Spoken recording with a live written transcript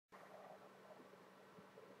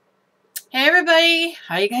everybody,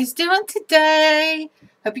 how you guys doing today?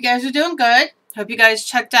 Hope you guys are doing good. Hope you guys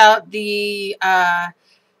checked out the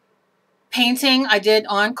painting I did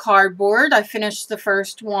on cardboard. I finished the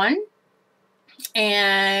first one,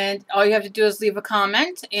 and all you have to do is leave a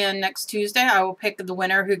comment, and next Tuesday I will pick the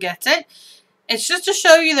winner who gets it. It's just to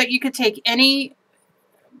show you that you could take any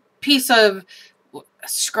piece of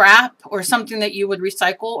scrap or something that you would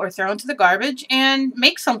recycle or throw into the garbage and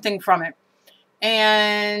make something from it.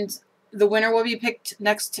 And the winner will be picked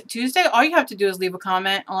next Tuesday. All you have to do is leave a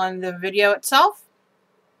comment on the video itself.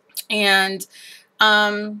 And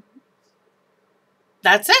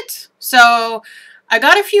that's it. So I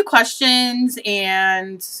got a few questions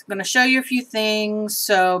and I'm going to show you a few things.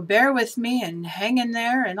 So bear with me and hang in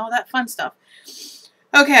there and all that fun stuff.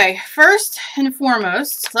 Okay, first and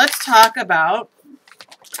foremost, let's talk about,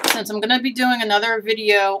 since I'm going to be doing another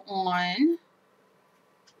video on,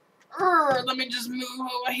 let me just move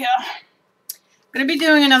over here. I'm going to be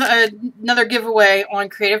doing another giveaway on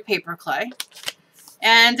Creative Paper Clay.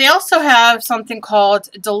 And they also have something called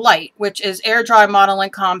Delight, which is air dry modeling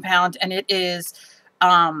compound, and it is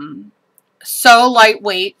so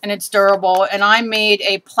lightweight and it's durable, and I made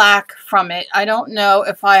a plaque from it. I don't know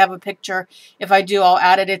if I have a picture. If I do, I'll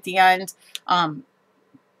add it at the end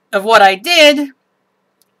of what I did,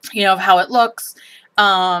 you know, of how it looks.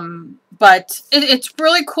 But it's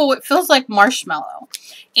really cool. It feels like marshmallow.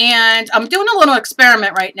 And I'm doing a little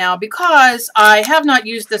experiment right now because I have not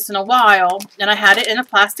used this in a while, and I had it in a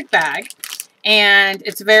plastic bag, and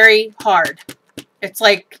it's very hard. It's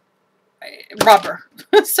like rubber.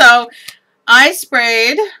 So I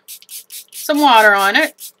sprayed some water on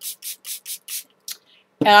it,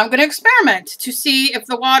 and I'm going to experiment to see if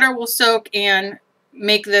the water will soak and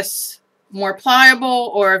make this more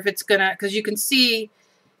pliable, or if it's going to, because you can see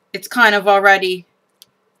it's kind of already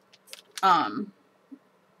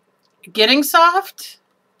getting soft,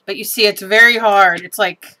 but you see it's very hard. It's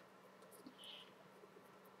like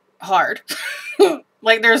hard.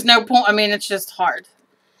 Like there's no point. I mean, it's just hard.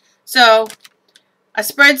 So I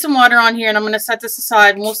sprayed some water on here, and I'm going to set this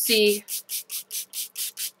aside, and we'll see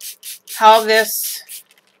how this,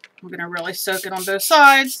 I'm going to really soak it on both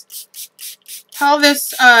sides, how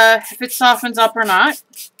this, if it softens up or not.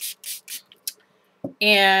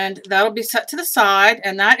 And that'll be set to the side,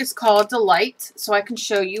 and that is called Delight, so I can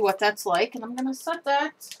show you what that's like. And I'm going to set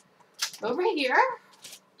that over here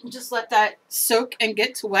and just let that soak and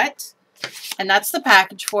get wet. And that's the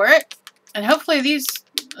package for it. And hopefully these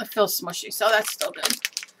feel smushy, so that's still good.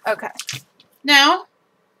 Okay. Now,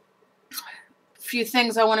 a few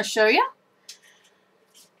things I want to show you.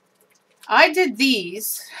 I did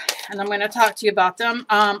these, and I'm going to talk to you about them.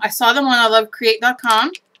 I saw them on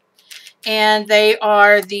ilovecreate.com. And they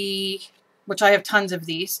are the, which I have tons of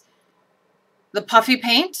these, the puffy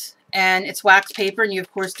paint, and it's wax paper, and you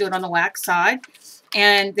of course do it on the wax side.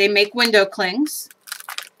 And they make window clings,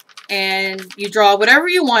 and you draw whatever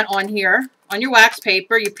you want on here, on your wax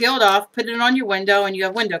paper, you peel it off, put it on your window, and you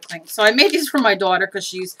have window clings. So I made these for my daughter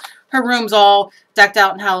because her room's all decked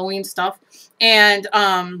out in Halloween stuff. And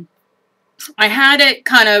I had it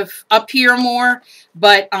kind of up here more,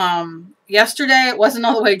 but yesterday it wasn't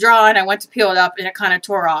all the way dry, and I went to peel it up and it kind of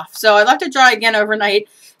tore off. So I left it dry again overnight,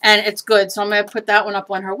 and it's good. So I'm going to put that one up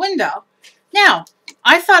on her window. Now,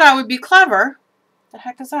 I thought I would be clever. The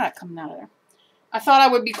heck is that coming out of there? I thought I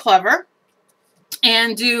would be clever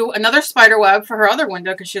and do another spider web for her other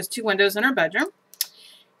window, because she has 2 windows in her bedroom.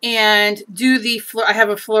 And do I have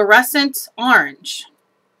a fluorescent orange.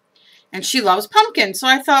 And she loves pumpkin. So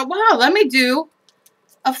I thought, wow, let me do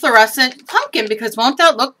a fluorescent pumpkin, because won't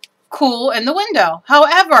that look cool in the window?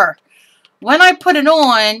 However, when I put it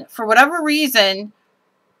on, for whatever reason,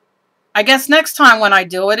 I guess next time when I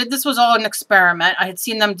do it, this was all an experiment. I had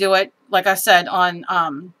seen them do it, like I said, on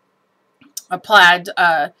a plaid,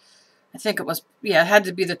 I think it was, yeah, it had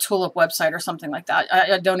to be the Tulip website or something like that.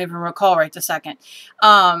 I don't even recall right this second.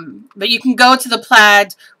 But you can go to the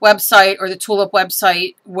plaid website or the Tulip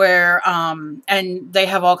website where, and they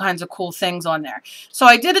have all kinds of cool things on there. So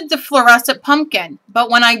I did the fluorescent pumpkin, but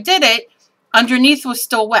when I did it, underneath was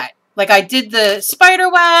still wet. Like I did the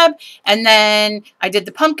spider web, and then I did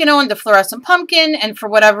the pumpkin on the fluorescent pumpkin, and for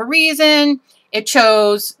whatever reason, it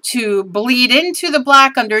chose to bleed into the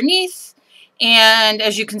black underneath. And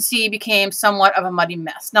as you can see, became somewhat of a muddy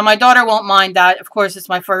mess. Now, my daughter won't mind that. Of course, it's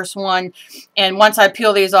my first one. And once I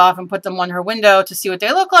peel these off and put them on her window to see what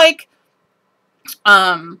they look like,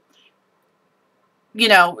 you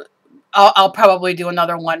know, I'll probably do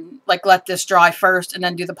another one, like let this dry first and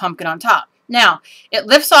then do the pumpkin on top. Now, it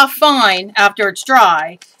lifts off fine after it's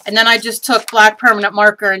dry. And then I just took black permanent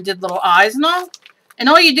marker and did little eyes and all. And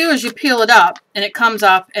all you do is you peel it up and it comes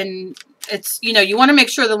up, and it's, you know, you want to make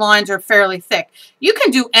sure the lines are fairly thick. You can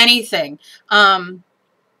do anything.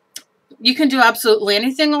 You can do absolutely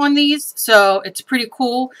anything on these, so it's pretty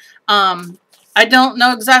cool. I don't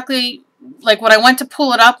know exactly, like when I went to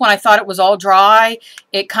pull it up, when I thought it was all dry,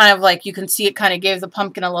 it kind of like, you can see it kind of gave the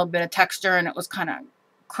pumpkin a little bit of texture, and it was kind of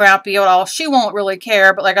crappy at all. She won't really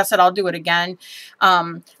care, but like I said, I'll do it again.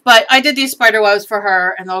 But I did these spider webs for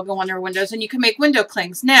her, and they'll go on her windows, and you can make window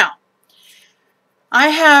clings. Now, I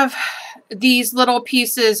have these little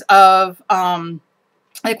pieces of,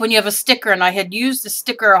 like when you have a sticker, and I had used a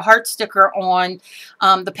sticker, a heart sticker, on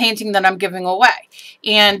the painting that I'm giving away.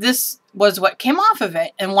 And this was what came off of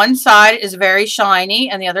it. And one side is very shiny,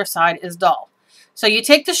 and the other side is dull. So you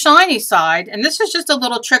take the shiny side, and this is just a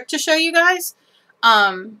little trick to show you guys.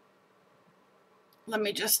 Let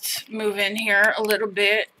me just move in here a little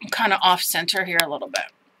bit. I'm kind of off center here a little bit.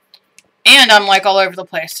 And I'm like all over the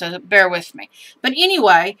place, so bear with me. But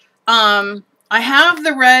anyway, I have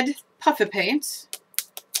the red puffy paints.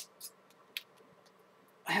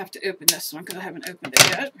 I have to open this one because I haven't opened it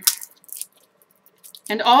yet.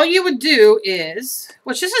 And all you would do is,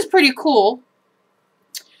 which this is pretty cool,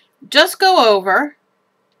 just go over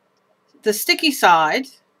the sticky side,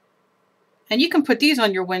 and you can put these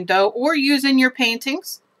on your window or use in your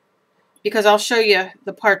paintings, because I'll show you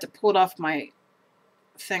the part that pulled off my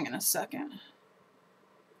thing in a second.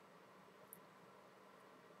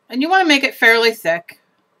 And you want to make it fairly thick.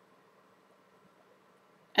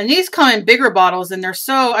 And these come in bigger bottles, and they're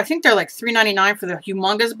so, I think they're like $3.99 for the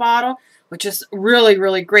humongous bottle, which is really,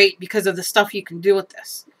 really great because of the stuff you can do with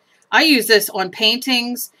this. I use this on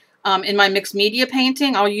paintings. In my mixed media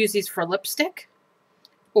painting, I'll use these for lipstick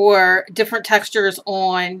or different textures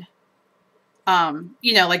on,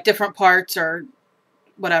 you know, like different parts or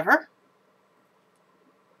whatever.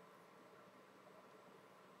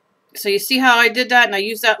 So you see how I did that, and I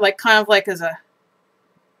use that like kind of like as a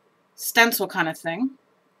stencil kind of thing.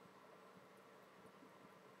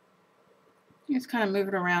 You just kind of move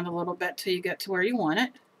it around a little bit till you get to where you want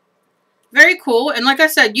it. Very cool. And like I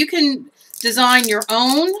said, you can design your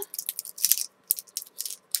own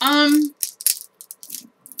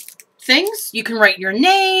things. You can write your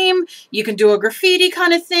name. You can do a graffiti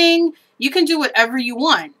kind of thing. You can do whatever you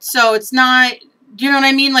want. So it's not, you know what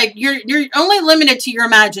I mean? Like you're only limited to your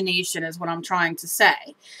imagination is what I'm trying to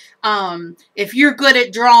say. If you're good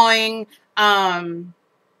at drawing,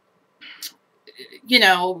 you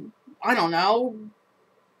know, I don't know,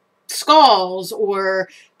 skulls or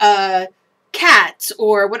cats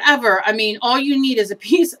or whatever. I mean, all you need is a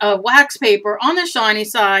piece of wax paper on the shiny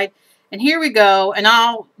side. And here we go. And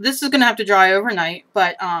this is going to have to dry overnight.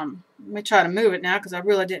 But let me try to move it now because I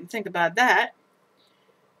really didn't think about that.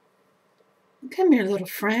 Come here, little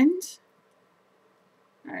friend.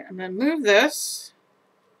 All right, I'm going to move this.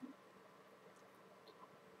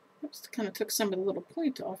 Oops, kind of took some of the little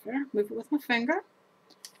point off there. Move it with my finger.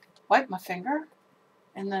 Wipe my finger,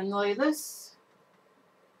 and then lay this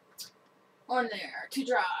on there to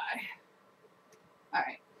dry.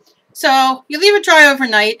 Alright, so you leave it dry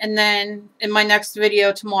overnight, and then in my next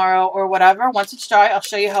video tomorrow or whatever, once it's dry, I'll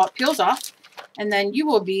show you how it peels off, and then you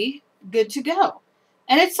will be good to go.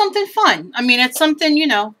 And it's something fun. I mean, it's something, you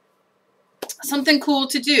know, something cool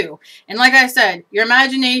to do. And like I said, your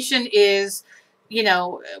imagination is, you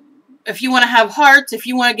know, if you want to have hearts, if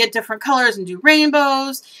you want to get different colors and do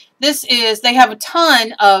rainbows, this is, they have a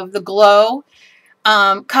ton of the glow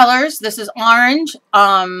colors. This is orange.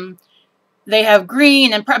 They have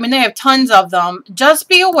green, and I mean, they have tons of them. Just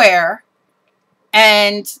be aware,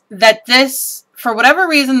 and that this, for whatever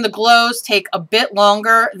reason, the glows take a bit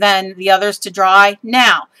longer than the others to dry.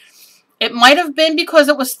 Now, it might have been because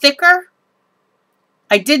it was thicker.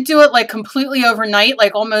 I did do it like completely overnight,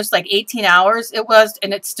 like almost like 18 hours it was,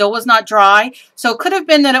 and it still was not dry. So it could have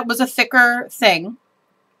been that it was a thicker thing.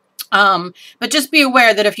 But just be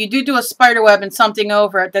aware that if you do a spider web and something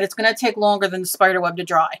over it, that it's going to take longer than the spider web to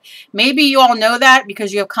dry. Maybe you all know that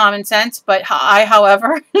because you have common sense, but I,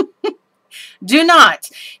 however, do not.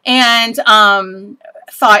 And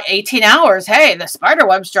thought 18 hours, hey, the spider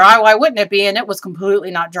web's dry, why wouldn't it be? And it was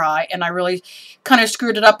completely not dry, and I really kind of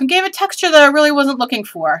screwed it up and gave a texture that I really wasn't looking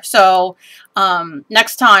for. So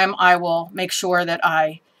next time I will make sure that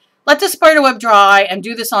I let the spider web dry and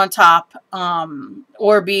do this on top,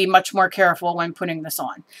 or be much more careful when putting this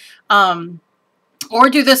on. Or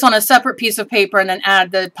do this on a separate piece of paper and then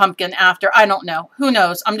add the pumpkin after. I don't know. Who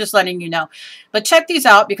knows? I'm just letting you know. But check these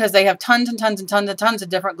out because they have tons and tons and tons and tons of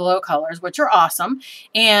different glow colors, which are awesome.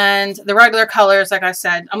 And the regular colors, like I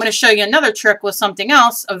said, I'm going to show you another trick with something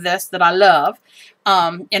else of this that I love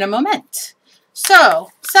in a moment. So,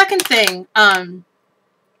 second thing, I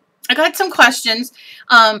got some questions.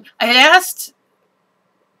 I had asked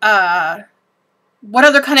what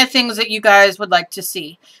other kind of things that you guys would like to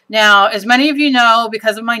see. Now, as many of you know,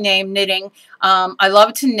 because of my name, knitting, I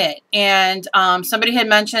love to knit. And somebody had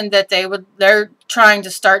mentioned that they're trying to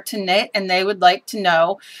start to knit, and they would like to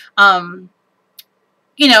know,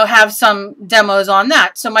 you know, have some demos on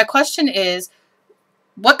that. So my question is,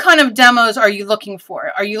 what kind of demos are you looking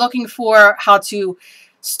for? Are you looking for how to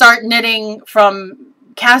start knitting from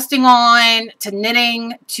casting on to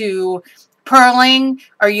knitting to purling?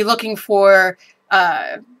 Are you looking for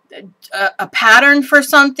a pattern for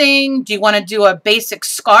something? Do you want to do a basic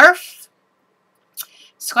scarf?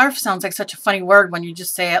 Scarf sounds like such a funny word when you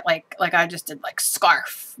just say it like I just did, like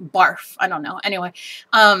scarf, barf. I don't know. Anyway,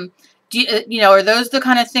 you know, are those the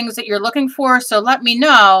kind of things that you're looking for? So let me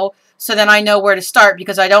know, so then I know where to start,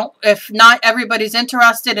 because I don't, if not everybody's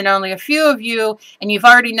interested and only a few of you, and you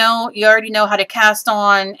already know how to cast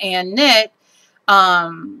on and knit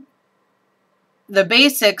the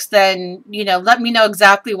basics, then, you know, let me know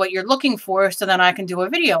exactly what you're looking for, so then I can do a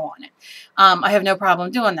video on it. I have no problem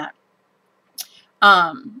doing that.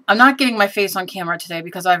 I'm not getting my face on camera today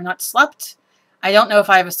because I have not slept. I don't know if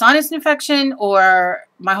I have a sinus infection or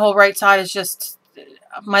my whole right side is just,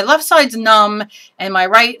 my left side's numb, and my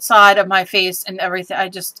right side of my face and everything,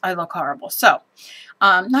 I look horrible. So,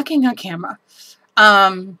 not getting on camera.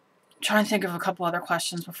 Trying to think of a couple other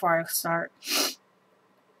questions before I start.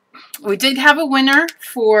 We did have a winner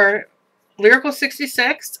for Lyrical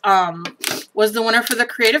 66. Was the winner for the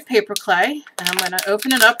Creative Paperclay, and I'm going to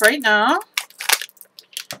open it up right now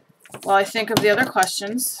while I think of the other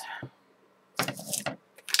questions. And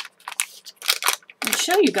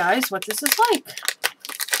show you guys what this is like.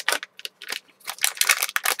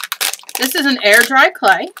 This is an air dry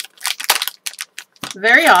clay.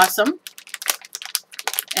 Very awesome.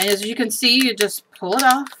 And as you can see, you just pull it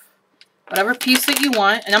off, whatever piece that you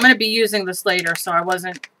want. And I'm going to be using this later, so I'm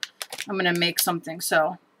going to make something.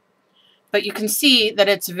 So, but you can see that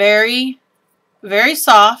it's very, very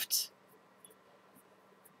soft,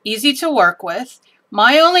 easy to work with.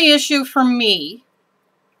 My only issue for me,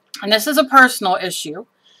 and this is a personal issue,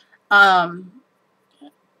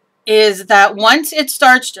 is that once it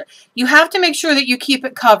starts, you have to make sure that you keep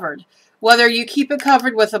it covered. Whether you keep it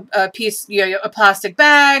covered with a piece, you know, a plastic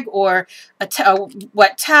bag or a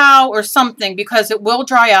wet towel or something, because it will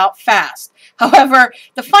dry out fast. However,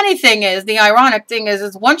 the funny thing is, the ironic thing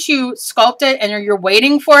is once you sculpt it and you're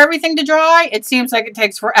waiting for everything to dry, it seems like it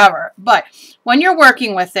takes forever. But when you're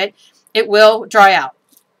working with it, it will dry out.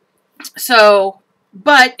 So,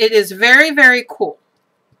 but it is very, very cool.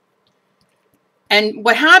 And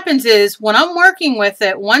what happens is, when I'm working with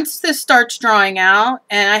it, once this starts drying out,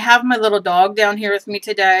 and I have my little dog down here with me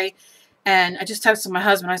today, and I just texted my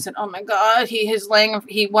husband, I said, oh my God, he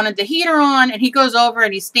wanted the heater on, and he goes over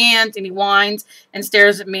and he stands and he whines and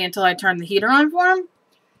stares at me until I turn the heater on for him,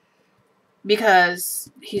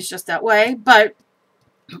 because he's just that way. But,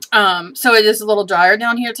 so it is a little drier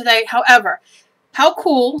down here today. However, how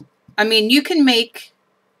cool, I mean, you can make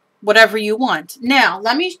whatever you want. Now,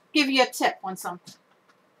 let me give you a tip on something.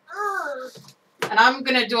 And I'm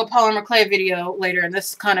going to do a polymer clay video later, and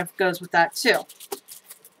this kind of goes with that too.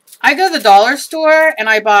 I go to the dollar store and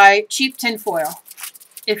I buy cheap tin foil.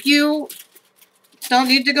 If you don't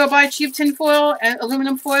need to go buy cheap tin foil and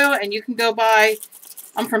aluminum foil, and you can go buy,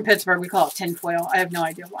 I'm from Pittsburgh, we call it tin foil. I have no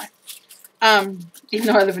idea why. Even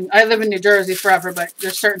though I live in New Jersey forever, but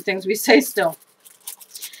there's certain things we say still.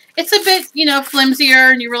 It's a bit, you know,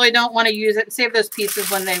 flimsier, and you really don't want to use it. Save those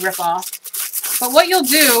pieces when they rip off. But what you'll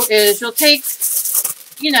do is you'll take,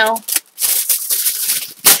 you know,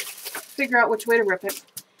 figure out which way to rip it.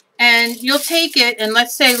 And you'll take it, and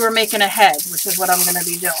let's say we're making a head, which is what I'm going to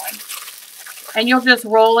be doing. And you'll just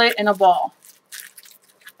roll it in a ball.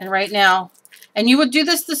 And right now, and you would do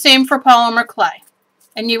this the same for polymer clay.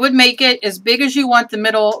 And you would make it as big as you want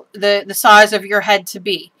the size of your head to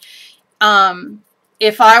be.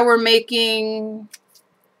 If I were making,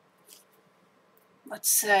 let's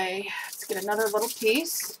say, let's get another little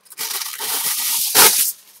piece.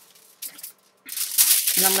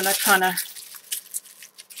 And I'm going to kind of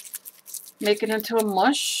make it into a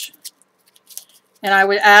mush. And I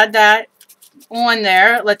would add that on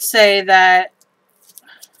there. Let's say that,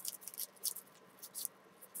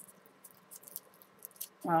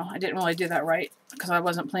 well, I didn't really do that right because I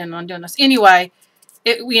wasn't planning on doing this. Anyway,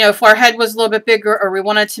 you know, if our head was a little bit bigger, or we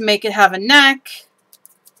wanted to make it have a neck,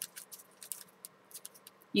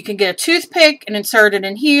 You can get a toothpick and insert it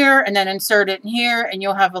in here and then insert it in here, and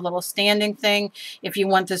you'll have a little standing thing. If you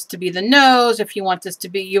want this to be the nose, if you want this to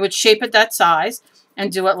be, you would shape it that size and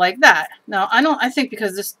do it like that. Now, I think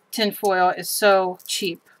because this tin foil is so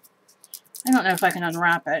cheap, I don't know if I can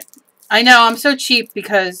unwrap it. I know I'm so cheap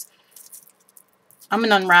because I'm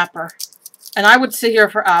an unwrapper. And I would sit here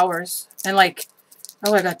for hours and like,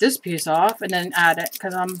 oh, I got this piece off, and then add it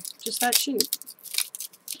because I'm just that cheap.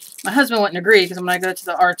 My husband wouldn't agree because when I go to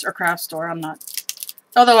the arts or crafts store, I'm not.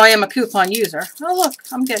 Although I am a coupon user. Oh, look,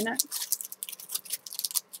 I'm getting it.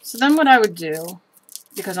 So then what I would do,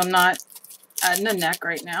 because I'm not adding the neck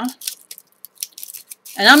right now.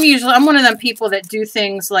 And I'm one of them people that do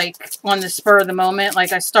things like on the spur of the moment.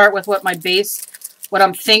 Like I start with what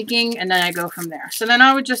I'm thinking, and then I go from there. So then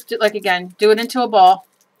I would just, like again, do it into a ball.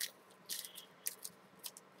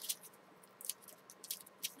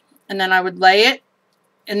 And then I would lay it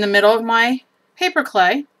in the middle of my paper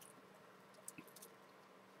clay.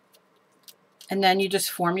 And then you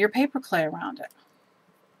just form your paper clay around it.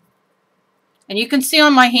 And you can see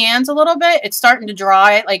on my hands a little bit, it's starting to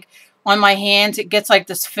dry. Like on my hands, it gets like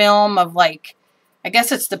this film of like, I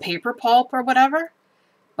guess it's the paper pulp or whatever.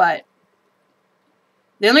 But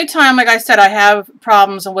the only time, like I said, I have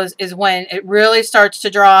problems is when it really starts to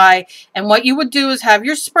dry. And what you would do is have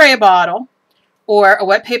your spray bottle or a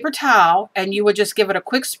wet paper towel, and you would just give it a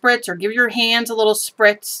quick spritz or give your hands a little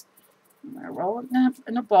spritz. I'm going to roll it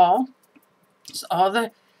in a ball. So all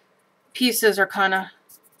the pieces are kind of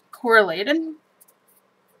correlated.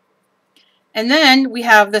 And then we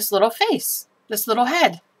have this little face, this little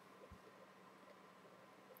head.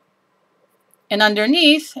 And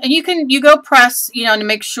underneath, and you go press, you know, to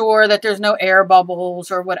make sure that there's no air bubbles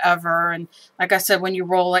or whatever. And like I said, when you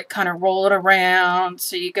roll it, kind of roll it around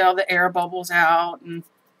so you get all the air bubbles out. And,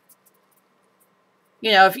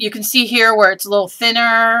 you know, if you can see here where it's a little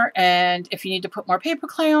thinner, and if you need to put more paper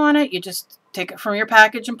clay on it, you just take it from your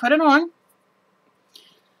package and put it on.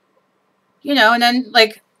 You know, and then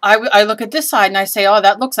like I look at this side and I say, oh,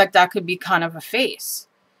 that looks like that could be kind of a face.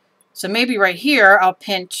 So maybe right here I'll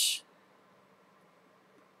pinch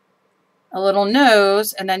a little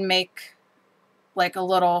nose and then make like a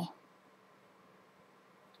little,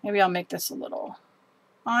 maybe I'll make this a little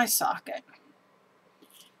eye socket.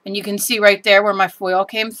 And you can see right there where my foil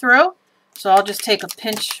came through. So I'll just take a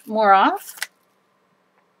pinch more off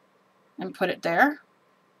and put it there.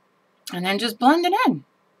 And then just blend it in.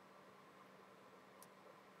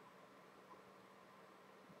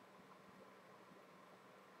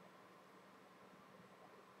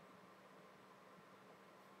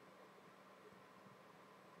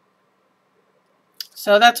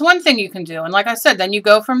 So that's one thing you can do. And like I said, then you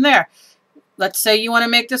go from there. Let's say you want to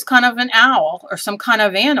make this kind of an owl or some kind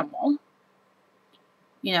of animal.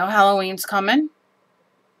 You know, Halloween's coming.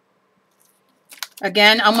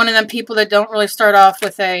 Again, I'm one of them people that don't really start off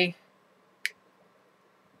with a,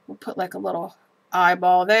 we'll put like a little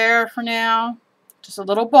eyeball there for now. Just a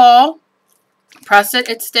little ball. Press it,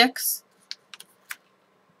 it sticks.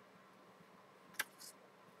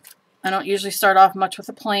 I don't usually start off much with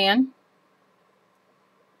a plan.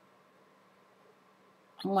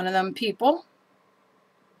 I'm one of them people.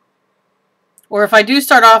 Or if I do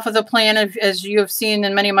start off with a plan, as you have seen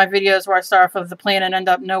in many of my videos where I start off with a plan and end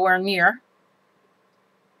up nowhere near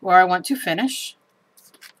where I want to finish.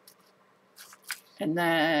 And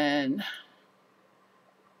then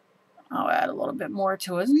I'll add a little bit more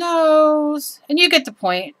to his nose. And you get the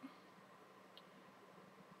point.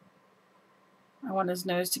 I want his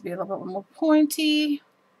nose to be a little bit more pointy.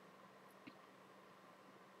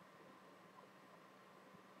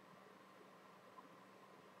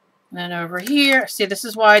 And then over here, see, this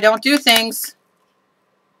is why I don't do things.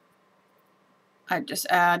 I just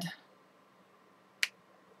add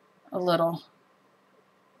a little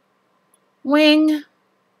wing.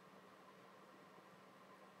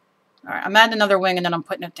 All right, I'm adding another wing and then I'm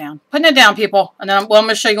putting it down. Putting it down, people. And then I'm going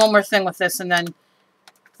to show you one more thing with this, and then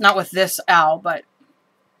not with this owl, but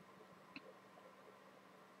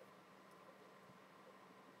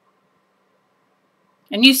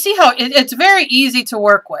and you see how it's very easy to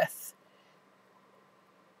work with.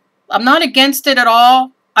 I'm not against it at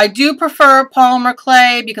all. I do prefer polymer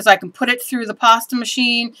clay because I can put it through the pasta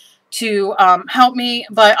machine to help me,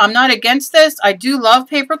 but I'm not against this. I do love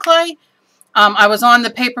paper clay. I was on the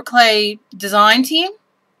paper clay design team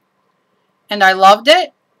and I loved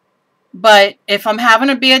it. But if I'm having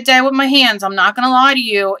a bad day with my hands, I'm not going to lie to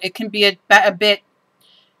you, it can be a bit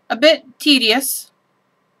tedious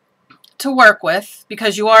to work with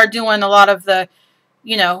because you are doing a lot of the,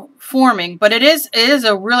 you know, forming. But it is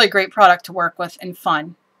a really great product to work with and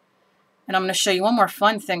fun. And I'm going to show you one more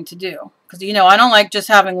fun thing to do. Because, you know, I don't like just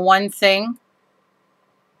having one thing.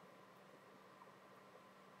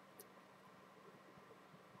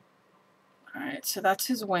 Alright, so that's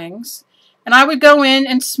his wings. And I would go in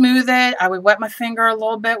and smooth it. I would wet my finger a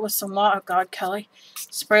little bit with some water. Oh, God, Kelly.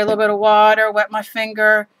 Spray a little bit of water, wet my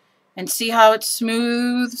finger, and see how it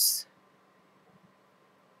smooths.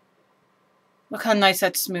 Look how nice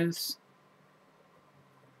that smooths.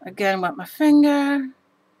 Again, wet my finger.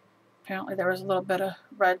 Apparently there was a little bit of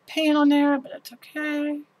red paint on there, but it's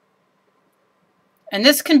okay. And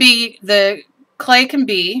this can be, the clay can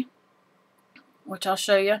be, which I'll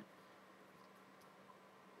show you.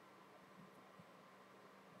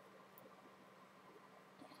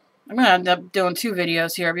 I'm going to end up doing 2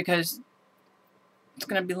 videos here because it's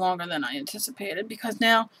going to be longer than I anticipated. Because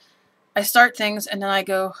now I start things and then I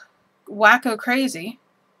go wacko crazy.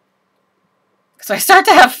 Because I start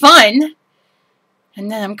to have fun. And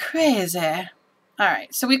then I'm crazy.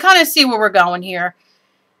 Alright, so we kind of see where we're going here.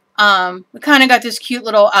 We kind of got this cute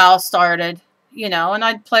little owl started. You know, and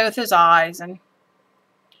I'd play with his eyes. And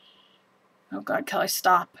oh God, Kelly,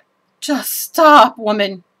 stop. Just stop,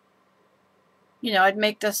 woman. You know, I'd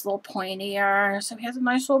make this little pointy ear. So he has a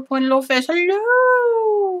nice little pointy little face.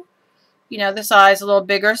 Hello! You know, this eye's a little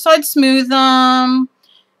bigger. So I'd smooth them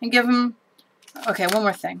and give him... Okay, one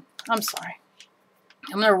more thing. I'm sorry.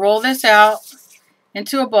 I'm going to roll this out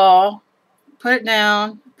into a ball. Put it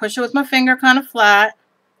down. Push it with my finger kind of flat.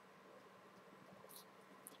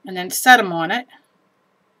 And then set them on it.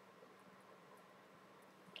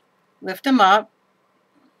 Lift them up.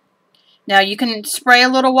 Now you can spray a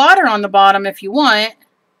little water on the bottom if you want.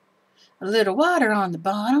 A little water on the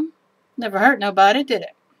bottom. Never hurt nobody, did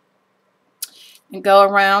it? And go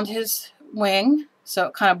around his wing so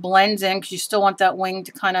it kind of blends in because you still want that wing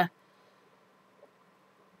to kind of...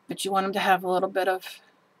 But you want him to have a little bit of...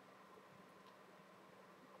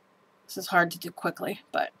 This is hard to do quickly,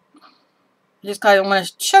 but... I just kind of want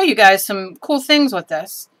to show you guys some cool things with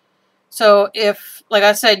this. So if, like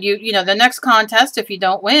I said, you know, the next contest, if you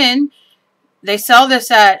don't win... They sell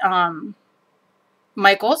this at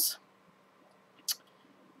Michael's.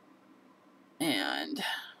 And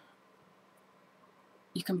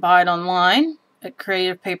you can buy it online at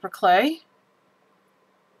Creative PAPERCLAY.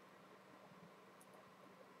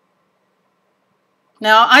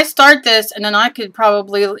 Now, I start this and then I could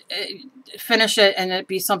probably finish it and it'd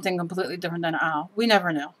be something completely different than an owl. We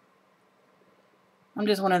never know. I'm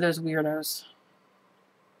just one of those weirdos.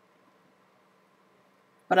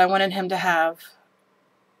 But I wanted him to have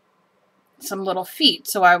some little feet.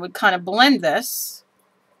 So I would kind of blend this.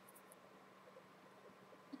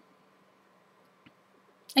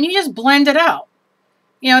 And you just blend it out.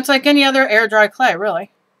 You know, it's like any other air dry clay,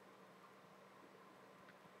 really.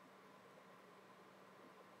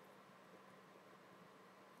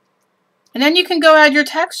 And then you can go add your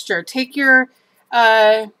texture. Take your,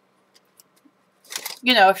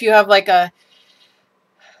 you know, if you have like a,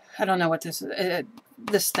 I don't know what this is.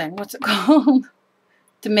 This thing, what's it called?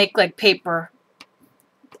 To make like paper.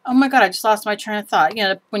 Oh my God, I just lost my train of thought. You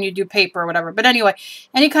know, when you do paper or whatever. But anyway,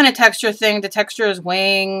 any kind of texture thing. The texture is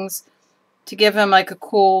wings. To give him like a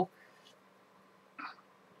cool...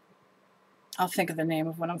 I'll think of the name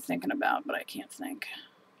of what I'm thinking about, but I can't think.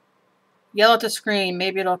 Yell at the screen.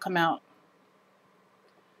 Maybe it'll come out.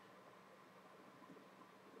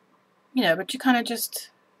 You know, but you kind of just...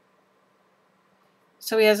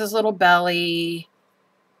 So he has his little belly...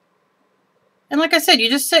 And like I said, you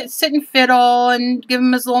just sit and fiddle and give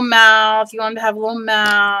him his little mouth. You want him to have a little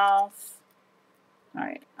mouth.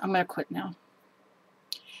 Alright, I'm going to quit now.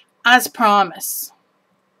 As promised.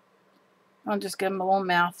 I'll just give him a little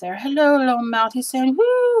mouth there. Hello, little mouth. He's saying,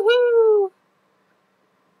 woo, woo.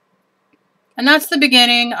 And that's the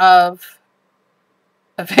beginning of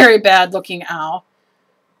a very bad looking owl.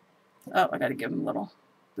 Oh, I got to give him little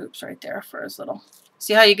boops right there for his little...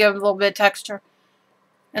 See how you give him a little bit of texture?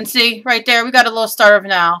 And see, right there, we got a little start of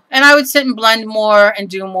an owl. And I would sit and blend more and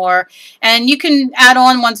do more. And you can add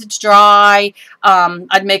on once it's dry.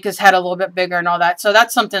 I'd make his head a little bit bigger and all that. So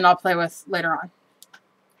that's something I'll play with later on.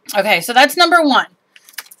 Okay, so that's number 1.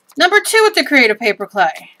 Number 2 with the Creative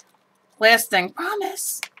PAPERCLAY. Last thing,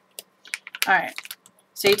 promise. Alright,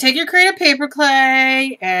 so you take your Creative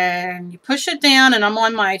PAPERCLAY and you push it down. And I'm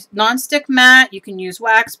on my non-stick mat. You can use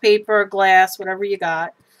wax paper, glass, whatever you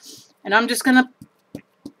got. And I'm just going to...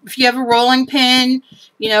 If you have a rolling pin,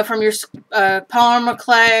 you know, from your polymer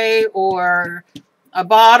clay or a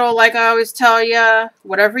bottle, like I always tell you,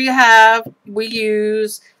 whatever you have, we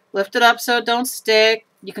use. Lift it up so it don't stick.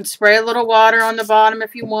 You can spray a little water on the bottom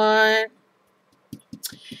if you want.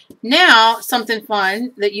 Now, something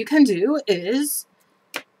fun that you can do is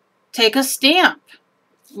take a stamp.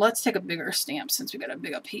 Let's take a bigger stamp since we got a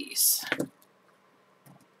bigger piece.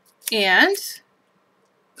 And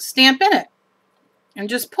stamp in it. And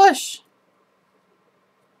just push.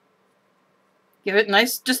 Give it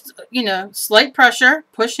nice, just, you know, slight pressure.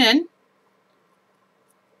 Push in.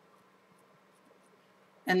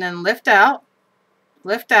 And then lift out.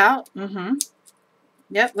 Lift out.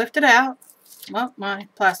 Yep, lift it out. Well, my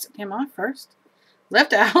plastic came off first.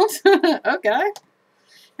 Lift out. Okay.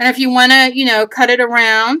 And if you want to, you know, cut it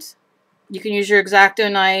around, you can use your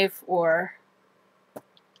X-Acto knife or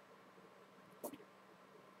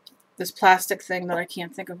this plastic thing that I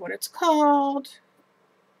can't think of what it's called.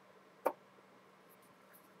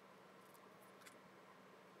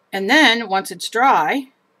 And then once it's dry,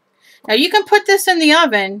 now you can put this in the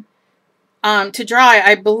oven to dry.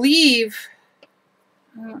 I believe,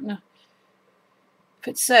 I don't know if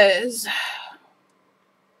it says,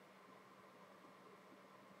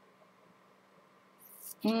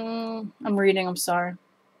 I'm reading, I'm sorry.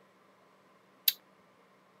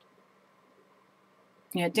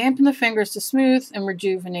 Yeah, dampen the fingers to smooth and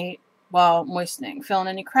rejuvenate while moistening. Fill in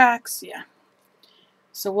any cracks, yeah.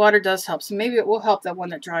 So water does help. So maybe it will help that one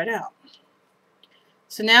that dried out.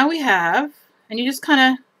 So now we have, and you just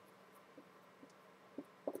kind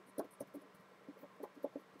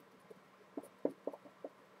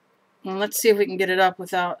of, let's see if we can get it up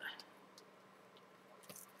without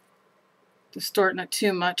distorting it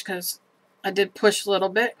too much, because I did push a little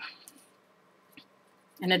bit.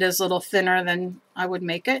 And it is a little thinner than I would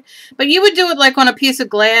make it. But you would do it like on a piece of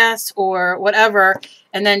glass or whatever,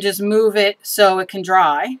 and then just move it so it can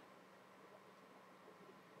dry.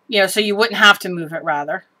 You know, so you wouldn't have to move it,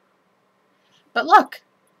 rather. But look.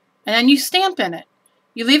 And then you stamp in it.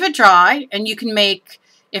 You leave it dry, and you can make,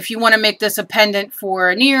 if you want to make this a pendant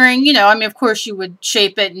for an earring, you know, I mean, of course you would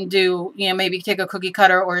shape it and do, you know, maybe take a cookie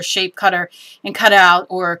cutter or a shape cutter and cut out,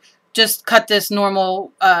 or just cut this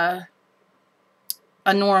normal,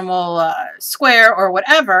 a normal square or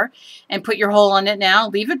whatever, and put your hole in it now.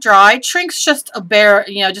 Leave it dry. It shrinks just a bare,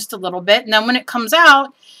 you know, just a little bit. And then when it comes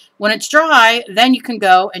out, when it's dry, then you can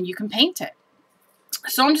go and you can paint it.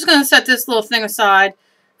 So I'm just going to set this little thing aside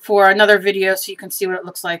for another video so you can see what it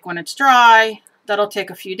looks like when it's dry. That'll take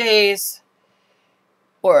a few days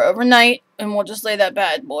or overnight, and we'll just lay that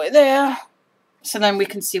bad boy there. So then we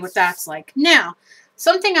can see what that's like. Now,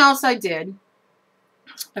 something else I did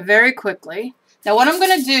very quickly. Now what I'm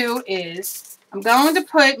going to do is I'm going to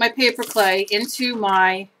put my paper clay into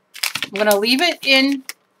my, I'm going to leave it in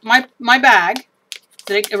my bag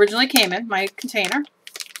that it originally came in, my container.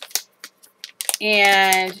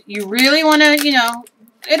 And you really want to, you know,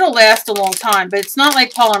 it'll last a long time, but it's not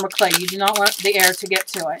like polymer clay. You do not want the air to get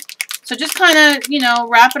to it. So just kind of, you know,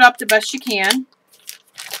 wrap it up the best you can.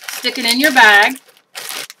 Stick it in your bag.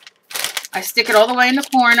 I stick it all the way in the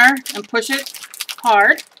corner and push it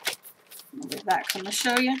hard. I'll leave that, I'm going to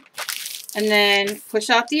show you. And then push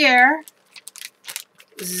out the air.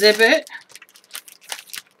 Zip it.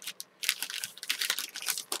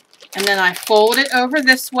 And then I fold it over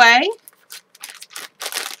this way.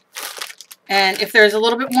 And if there's a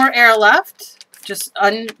little bit more air left, just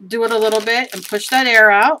undo it a little bit and push that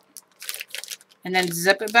air out. And then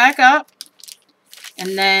zip it back up.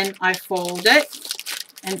 And then I fold it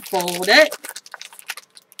and fold it.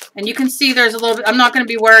 And you can see there's a little bit, I'm not going to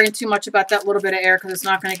be worrying too much about that little bit of air because it's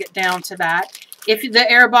not going to get down to that. If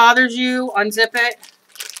the air bothers you, unzip it.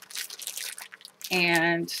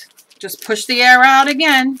 And just push the air out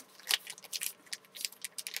again.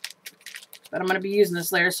 But I'm going to be using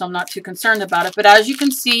this layer, so I'm not too concerned about it. But as you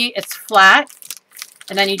can see, it's flat.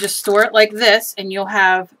 And then you just store it like this, and you'll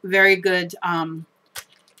have very good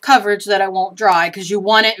coverage that it won't dry, because you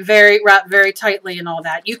want it wrapped very tightly and all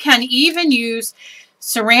that. You can even use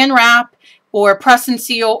saran wrap or press and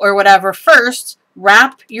seal or whatever first.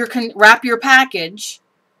 Wrap your package,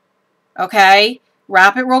 okay?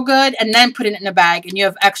 Wrap it real good, and then put it in a bag, and you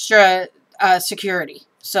have extra security.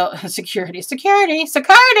 So security.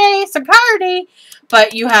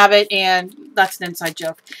 But you have it, and that's an inside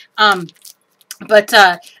joke. But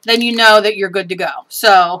then you know that you're good to go.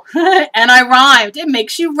 So, and I rhymed. It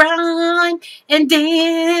makes you rhyme and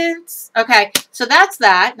dance. Okay, so that's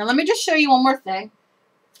that. Now let me just show you one more thing.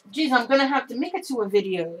 Geez, I'm going to have to make it to a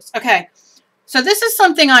videos. Okay, so this is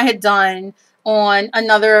something I had done on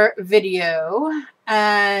another video.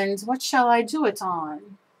 And what shall I do it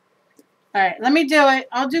on? All right, let me do it.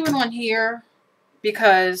 I'll do it on here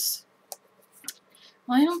because,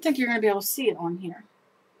 well, I don't think you're going to be able to see it on here.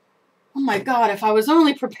 Oh my God, if I was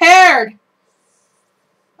only prepared.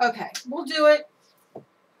 Okay, we'll do it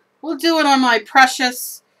we'll do it on my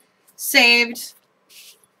precious saved.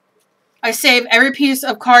 I save every piece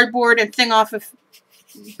of cardboard and thing off of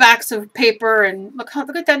backs of paper, and look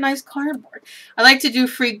at that nice cardboard. I like to do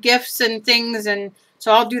free gifts and things, and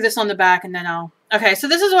so I'll do this on the back, and then okay, so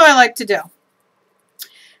this is what I like to do.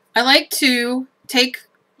 I like to take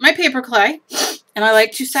my paper clay and I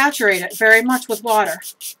like to saturate it very much with water.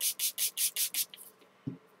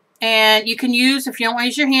 And you can use, if you don't want to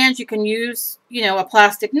use your hands, you can use, you know, a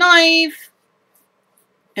plastic knife.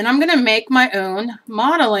 And I'm going to make my own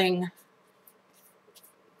modeling.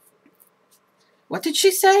 What did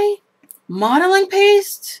she say? Modeling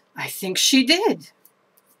paste? I think she did.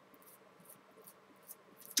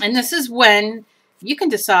 And this is when you can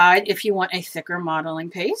decide if you want a thicker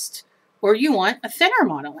modeling paste or you want a thinner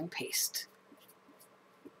modeling paste.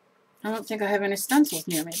 I don't think I have any stencils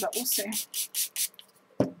near me, but we'll see.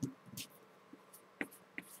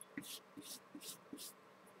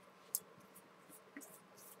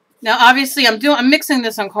 Now, obviously, I'm mixing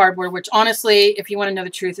this on cardboard, which honestly, if you want to know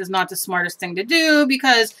the truth, is not the smartest thing to do,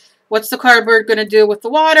 because what's the cardboard going to do with the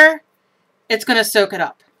water? It's going to soak it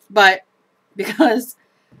up. But because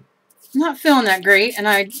I'm not feeling that great,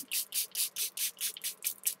 and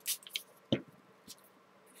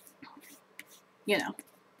you know,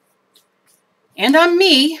 and I'm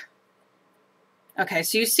me. Okay,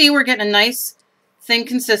 so you see we're getting a nice thin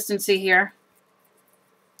consistency here.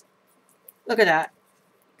 Look at that.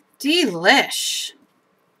 Delish.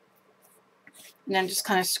 And then just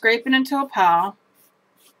kind of scrape it into a pile.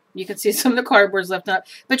 You can see some of the cardboard's left up.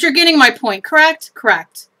 But you're getting my point, correct?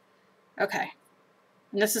 Correct. Okay.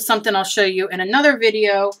 And this is something I'll show you in another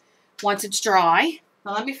video once it's dry.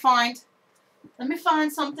 Now let me find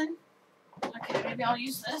something. Okay, maybe I'll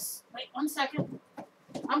use this. Wait 1 second.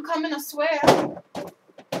 I'm coming, I swear.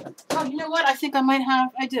 Oh, you know what? I think I might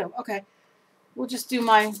have. I do. Okay. We'll just do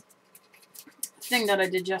my thing that I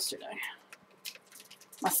did yesterday.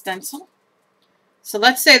 My stencil. So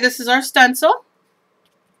let's say this is our stencil.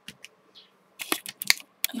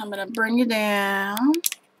 And I'm going to bring you down.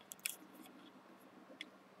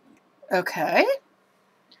 Okay.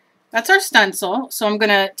 That's our stencil. So I'm going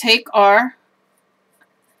to take our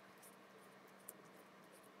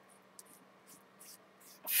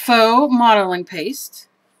faux modeling paste.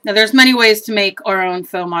 Now there's many ways to make our own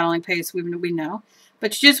faux modeling paste, we know.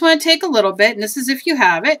 But you just want to take a little bit, and this is if you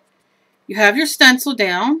have it. You have your stencil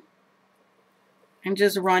down, and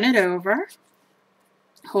just run it over.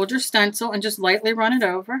 Hold your stencil and just lightly run it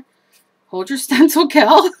over. Hold your stencil,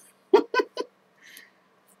 Kel.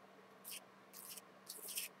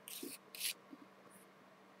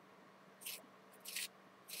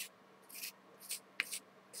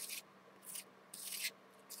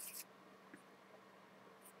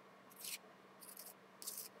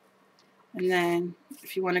 And then,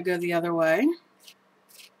 if you want to go the other way,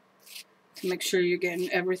 to make sure you're getting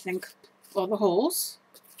everything, all the holes.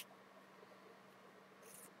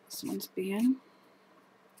 This one's being.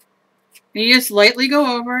 And you just lightly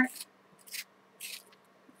go over it.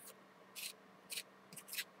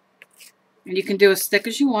 And you can do as thick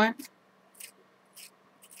as you want.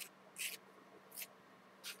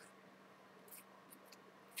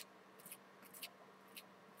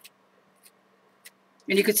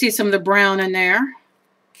 And you can see some of the brown in there.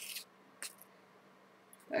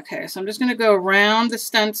 Okay, so I'm just going to go around the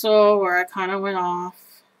stencil where I kind of went off.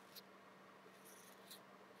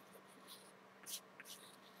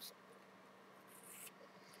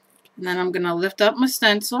 And then I'm going to lift up my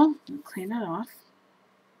stencil and clean it off.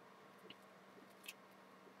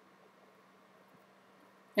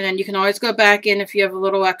 And then you can always go back in if you have a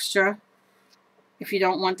little extra, if you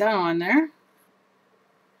don't want that on there.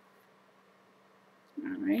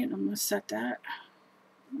 Alright, I'm going to set that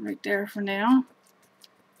right there for now.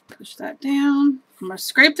 Push that down. I'm going to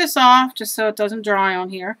scrape this off just so it doesn't dry on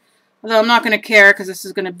here. Although I'm not going to care because this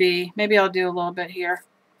is going to be, maybe I'll do a little bit here.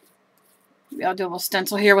 Maybe I'll do a little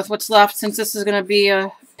stencil here with what's left. Since this is going to be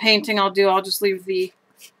a painting I'll just leave the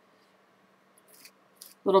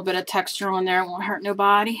little bit of texture on there. It won't hurt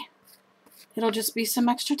nobody. It'll just be some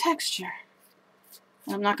extra texture.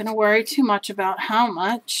 I'm not going to worry too much about how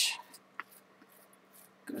much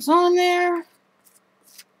goes on there.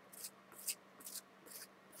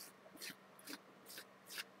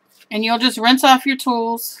 And you'll just rinse off your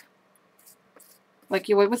tools like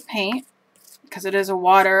you would with paint, because it is a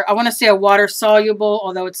water, I want to say a water soluble,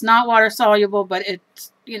 although it's not water soluble, but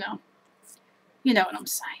it's, you know what I'm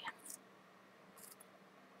saying.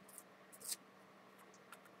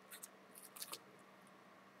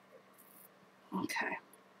 Okay.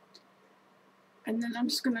 And then I'm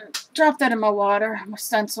just going to drop that in my water, my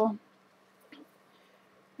stencil.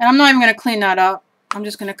 And I'm not even going to clean that up. I'm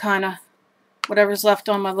just going to kind of, whatever's left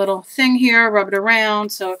on my little thing here, rub it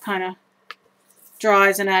around so it kind of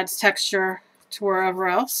dries and adds texture to wherever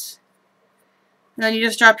else. And then you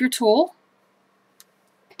just drop your tool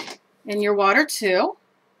in your water too.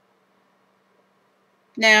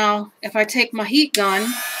 Now, if I take my heat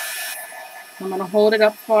gun, I'm going to hold it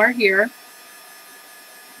up far here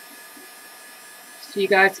so you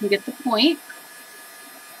guys can get the point.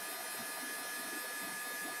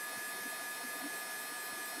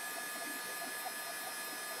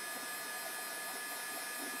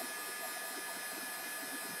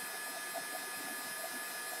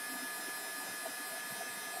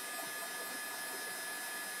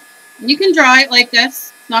 You can dry it like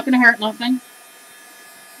this. It's not going to hurt nothing.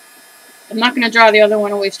 I'm not going to dry the other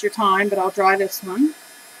one and waste your time, but I'll dry this one.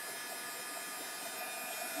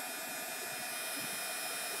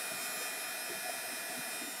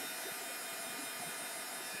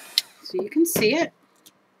 So you can see it.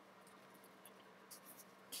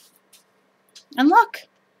 And look,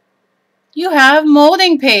 you have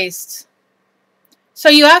molding paste. So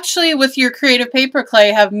you actually, with your creative paper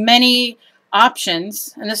clay, have many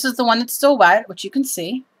options. And this is the one that's still wet, which you can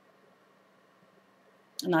see.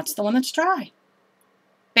 And that's the one that's dry.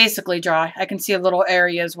 Basically dry. I can see little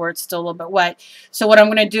areas where it's still a little bit wet. So what I'm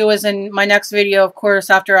going to do is in my next video, of course,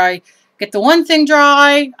 after I get the one thing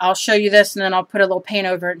dry, I'll show you this and then I'll put a little paint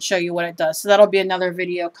over it and show you what it does. So that'll be another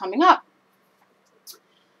video coming up.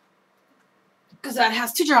 Because that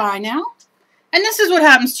has to dry now. And this is what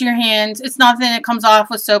happens to your hands. It's nothing that comes off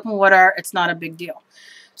with soap and water. It's not a big deal.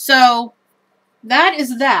 So that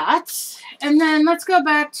is that. And then let's go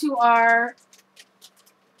back to our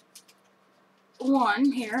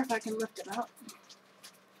one here, if I can lift it up.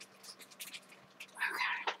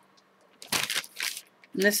 Okay.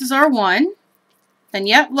 And this is our one. And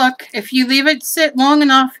yet, look, if you leave it sit long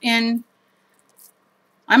enough in,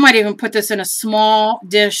 I might even put this in a small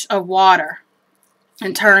dish of water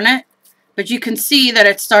and turn it. But you can see that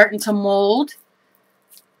it's starting to mold,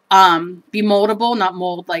 be moldable, not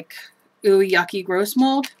mold like, ooh, yucky, gross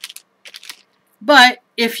mold. But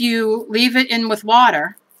if you leave it in with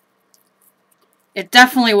water, it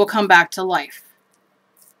definitely will come back to life.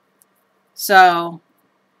 So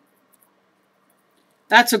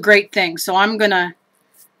that's a great thing. So I'm going to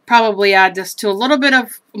probably add this to a little bit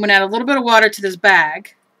of, I'm going to add a little bit of water to this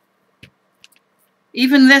bag.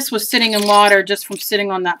 Even this was sitting in water just from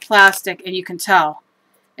sitting on that plastic, and you can tell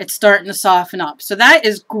it's starting to soften up. So that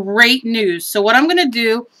is great news. So what I'm going to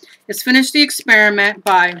do is finish the experiment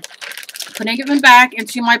by putting it back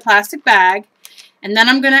into my plastic bag, and then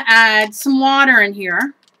I'm going to add some water in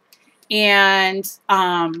here, and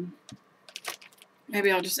maybe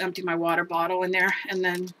I'll just empty my water bottle in there, and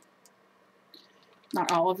then not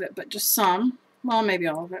all of it, but just some. Well, maybe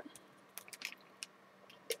all of it.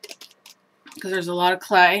 Because there's a lot of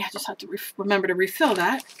clay. I just have to remember to refill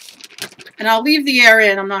that. And I'll leave the air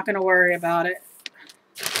in. I'm not going to worry about it.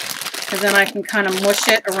 Because then I can kind of mush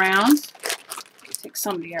it around. Take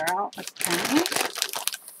some of the air out, apparently.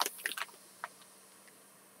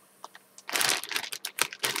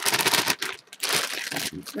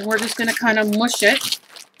 And we're just going to kind of mush it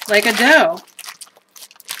like a dough.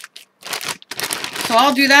 So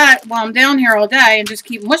I'll do that while I'm down here all day and just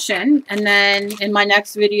keep mushing. And then in my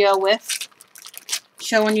next video with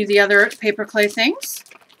showing you the other paper clay things,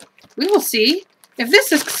 we will see if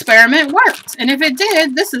this experiment worked. And if it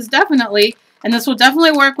did, this is definitely, and this will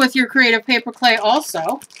definitely work with your creative paper clay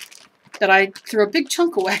also, that I threw a big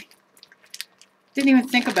chunk away. Didn't even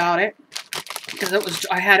think about it because it was,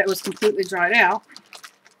 it was completely dried out.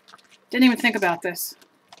 Didn't even think about this.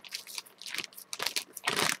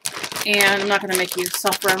 And I'm not going to make you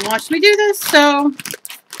suffer and watch me do this, so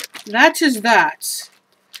that's just that.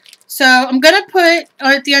 So I'm going to put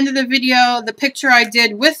at the end of the video the picture I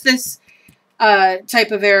did with this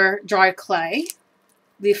type of air dry clay,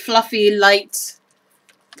 the fluffy light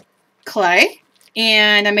clay,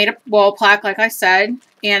 and I made a wall plaque like I said,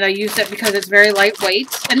 and I used it because it's very lightweight,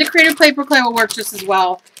 and the creative paper clay will work just as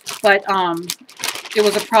well, but it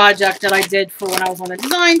was a project that I did for when I was on the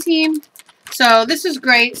design team. So this is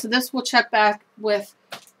great. So this we'll check back with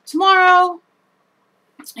tomorrow,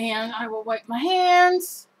 and I will wipe my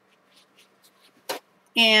hands.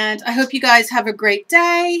 And I hope you guys have a great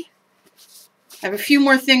day. I have a few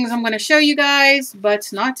more things I'm going to show you guys,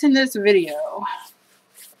 but not in this video.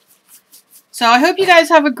 So I hope you guys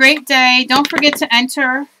have a great day. Don't forget to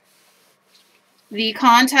enter the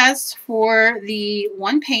contest for the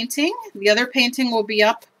one painting. The other painting will be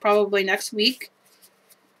up probably next week.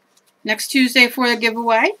 Next Tuesday for the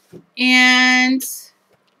giveaway. And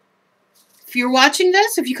if you're watching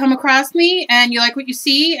this, if you come across me and you like what you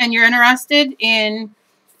see and you're interested in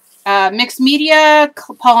mixed media,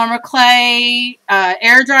 polymer clay,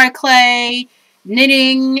 air dry clay,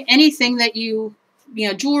 knitting, anything that you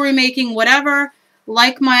know, jewelry making, whatever,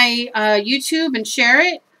 like my YouTube and share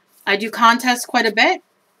it. I do contests quite a bit.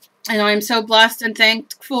 And I'm so blessed and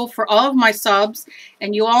thankful for all of my subs.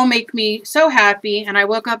 And you all make me so happy. And I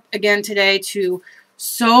woke up again today to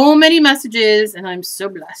so many messages. And I'm so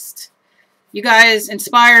blessed. You guys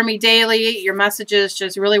inspire me daily. Your messages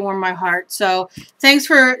just really warm my heart. So thanks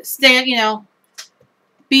for staying, you know,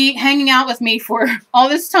 hanging out with me for all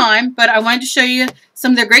this time. But I wanted to show you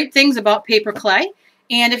some of the great things about paper clay.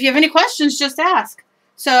 And if you have any questions, just ask.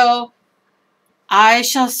 So I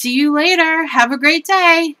shall see you later. Have a great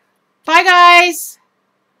day. Bye, guys.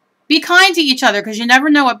 Be kind to each other because you never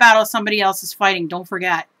know what battle somebody else is fighting. Don't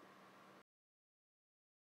forget.